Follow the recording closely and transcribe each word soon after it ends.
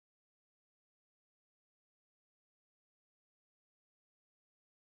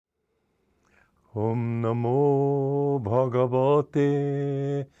Om Namo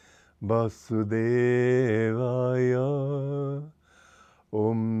Bhagavate Vasudevaya.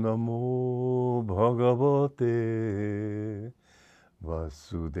 Om Namo Bhagavate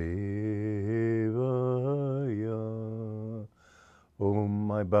Vasudevaya.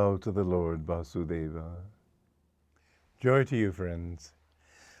 Om, I bow to the Lord Vasudeva. Joy to you, friends.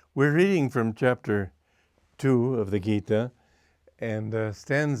 We're reading from chapter 2 of the Gita and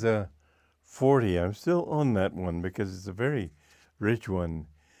stanza 40. I'm still on that one because it's a very rich one.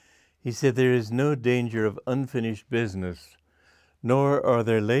 He said, "There is no danger of unfinished business, nor are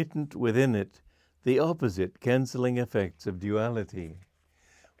there latent within it the opposite, canceling effects of duality."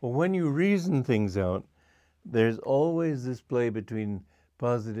 Well, when you reason things out, there's always this play between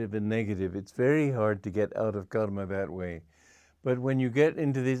positive and negative. It's very hard to get out of karma that way. But when you get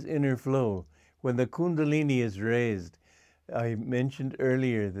into this inner flow, when the kundalini is raised, I mentioned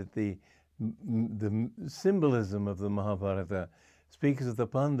earlier that the symbolism of the Mahabharata speaks of the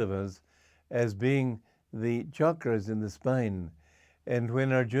Pandavas as being the chakras in the spine. And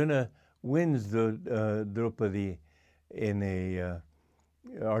when Arjuna wins Draupadi in a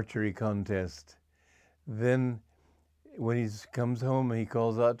archery contest, then when he comes home, he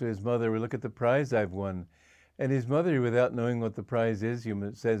calls out to his mother, "Well, look at the prize I've won." And his mother, without knowing what the prize is,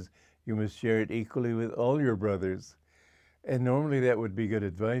 says, "You must share it equally with all your brothers." And normally that would be good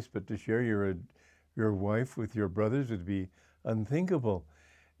advice, but to share your wife with your brothers would be unthinkable.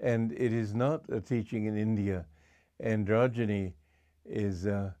 And it is not a teaching in India. Androgyny is,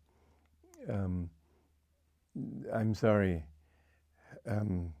 I'm sorry,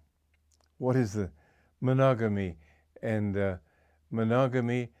 what is the monogamy? And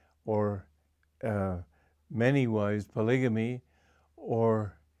monogamy or many wives, polygamy,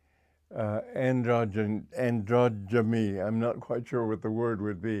 or androgyny. I'm not quite sure what the word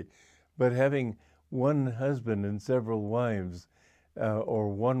would be, but having one husband and several wives, or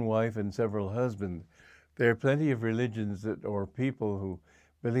one wife and several husbands. There are plenty of religions or people who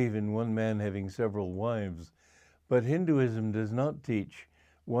believe in one man having several wives, but Hinduism does not teach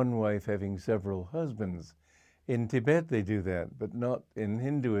one wife having several husbands. In Tibet they do that, but not in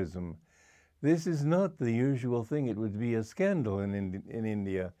Hinduism. This is not the usual thing. It would be a scandal in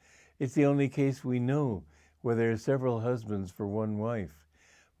India. It's the only case we know where there are several husbands for one wife.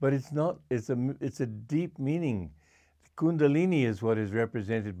 But it's not, it's a deep meaning. Kundalini is what is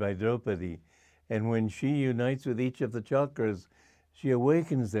represented by Draupadi. And when she unites with each of the chakras, she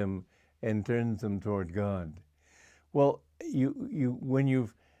awakens them and turns them toward God. Well, when you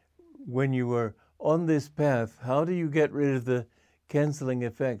are on this path, how do you get rid of the canceling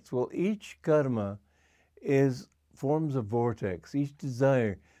effects? Well, each karma forms a vortex. Each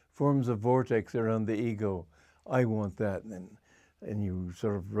desire forms a vortex around the ego. I want that, and you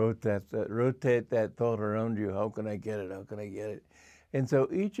sort of rotate that thought around you. How can I get it? How can I get it? And so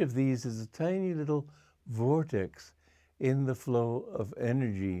each of these is a tiny little vortex in the flow of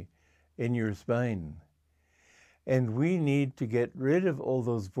energy in your spine. And we need to get rid of all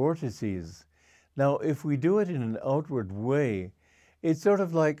those vortices. Now, if we do it in an outward way, it's sort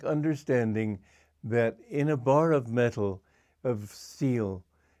of like understanding that in a bar of metal, of steel,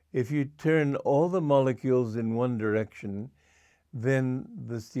 if you turn all the molecules in one direction, then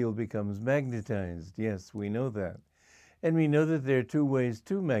the steel becomes magnetized. Yes, we know that. And we know that there are two ways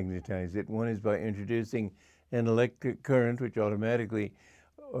to magnetize it. One is by introducing an electric current, which automatically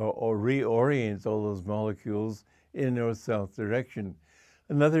or reorients all those molecules in a north-south direction.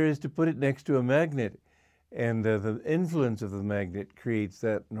 Another is to put it next to a magnet, and the influence of the magnet creates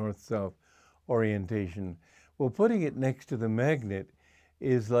that north-south orientation. Well, putting it next to the magnet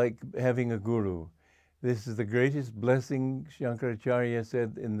is like having a guru. This is the greatest blessing, Shankaracharya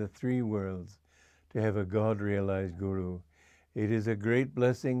said, in the three worlds, to have a God-realized guru. It is a great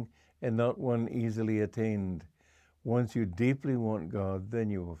blessing and not one easily attained. Once you deeply want God,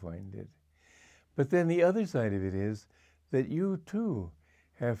 then you will find it. But then the other side of it is that you too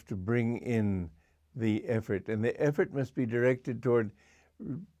have to bring in the effort, and the effort must be directed toward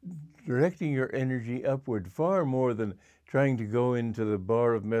directing your energy upward far more than trying to go into the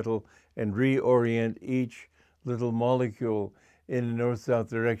bar of metal and reorient each little molecule in a north-south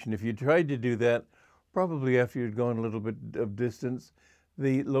direction. If you tried to do that, probably after you'd gone a little bit of distance,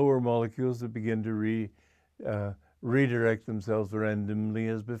 the lower molecules would begin to redirect themselves randomly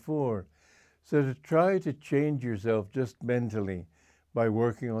as before. So to try to change yourself just mentally by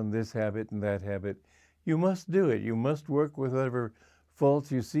working on this habit and that habit, you must do it. You must work with whatever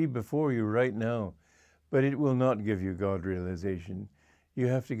faults you see before you right now, but it will not give you God realization. You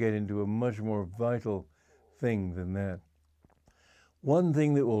have to get into a much more vital thing than that. One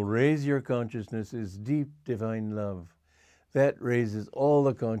thing that will raise your consciousness is deep divine love. That raises all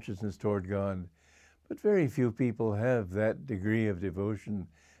the consciousness toward God. But very few people have that degree of devotion,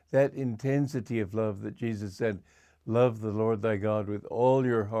 that intensity of love that Jesus said, love the Lord thy God with all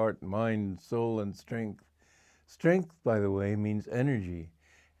your heart, mind, soul, and strength. Strength, by the way, means energy.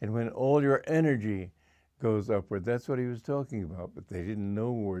 And when all your energy goes upward, that's what he was talking about. But they didn't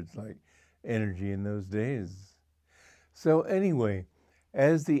know words like energy in those days. So anyway,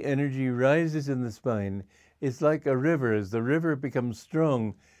 as the energy rises in the spine, it's like a river. As the river becomes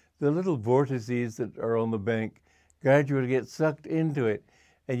strong, the little vortices that are on the bank gradually get sucked into it.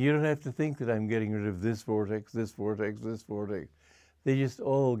 And you don't have to think that I'm getting rid of this vortex, this vortex, this vortex. They just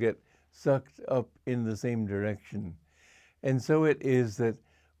all get sucked up in the same direction. And so it is that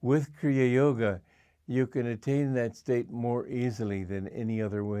with Kriya Yoga, you can attain that state more easily than any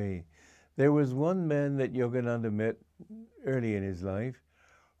other way. There was one man that Yogananda met early in his life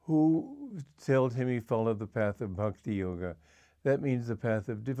who told him he followed the path of Bhakti Yoga. That means the path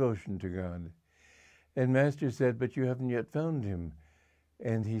of devotion to God. And Master said, but you haven't yet found him.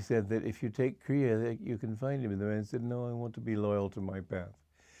 And he said that if you take Kriya, that you can find him. And the man said, no, I want to be loyal to my path.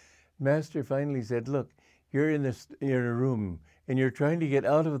 Master finally said, look, you're in a room, and you're trying to get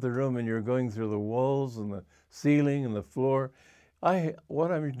out of the room, and you're going through the walls and the ceiling and the floor.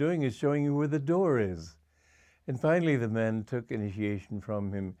 What I'm doing is showing you where the door is. And finally the man took initiation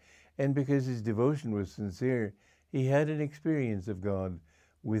from him, and because his devotion was sincere, he had an experience of God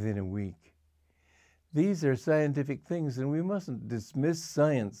within a week. These are scientific things, and we mustn't dismiss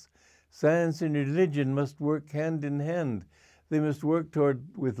science. Science and religion must work hand in hand. They must work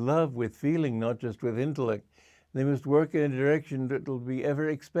with love, with feeling, not just with intellect. They must work in a direction that will be ever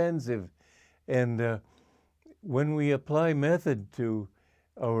expansive. And when we apply method to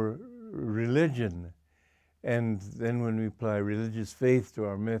our religion, and then when we apply religious faith to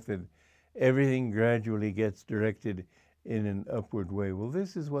our method, everything gradually gets directed in an upward way. Well,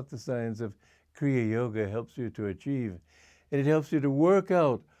 this is what the science of Kriya Yoga helps you to achieve. And it helps you to work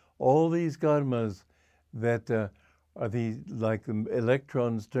out all these karmas that are like the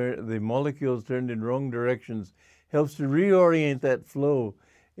electrons, the molecules turned in wrong directions, helps to reorient that flow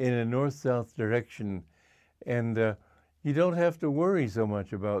in a north-south direction. And you don't have to worry so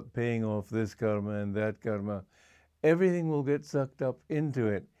much about paying off this karma and that karma. Everything will get sucked up into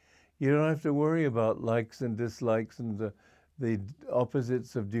it. You don't have to worry about likes and dislikes and the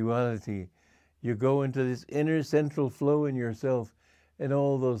opposites of duality. You go into this inner central flow in yourself, and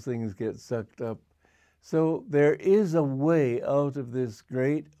all those things get sucked up. So there is a way out of this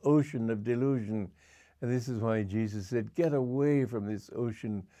great ocean of delusion. And this is why Jesus said, get away from this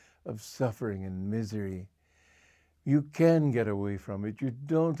ocean of suffering and misery. You can get away from it. You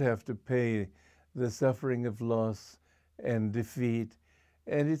don't have to pay the suffering of loss and defeat.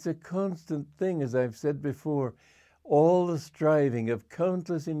 And it's a constant thing, as I've said before, all the striving of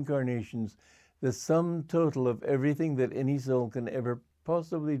countless incarnations, the sum total of everything that any soul can ever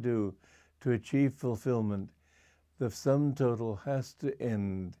possibly do to achieve fulfillment, the sum total has to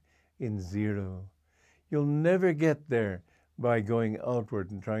end in zero. You'll never get there by going outward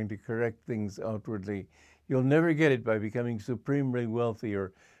and trying to correct things outwardly. You'll never get it by becoming supremely wealthy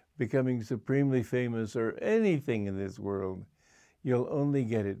or becoming supremely famous or anything in this world. You'll only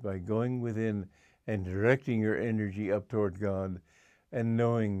get it by going within and directing your energy up toward God and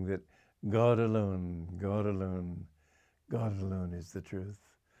knowing that God alone, God alone, God alone is the truth.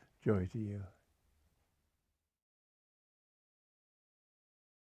 Joy to you.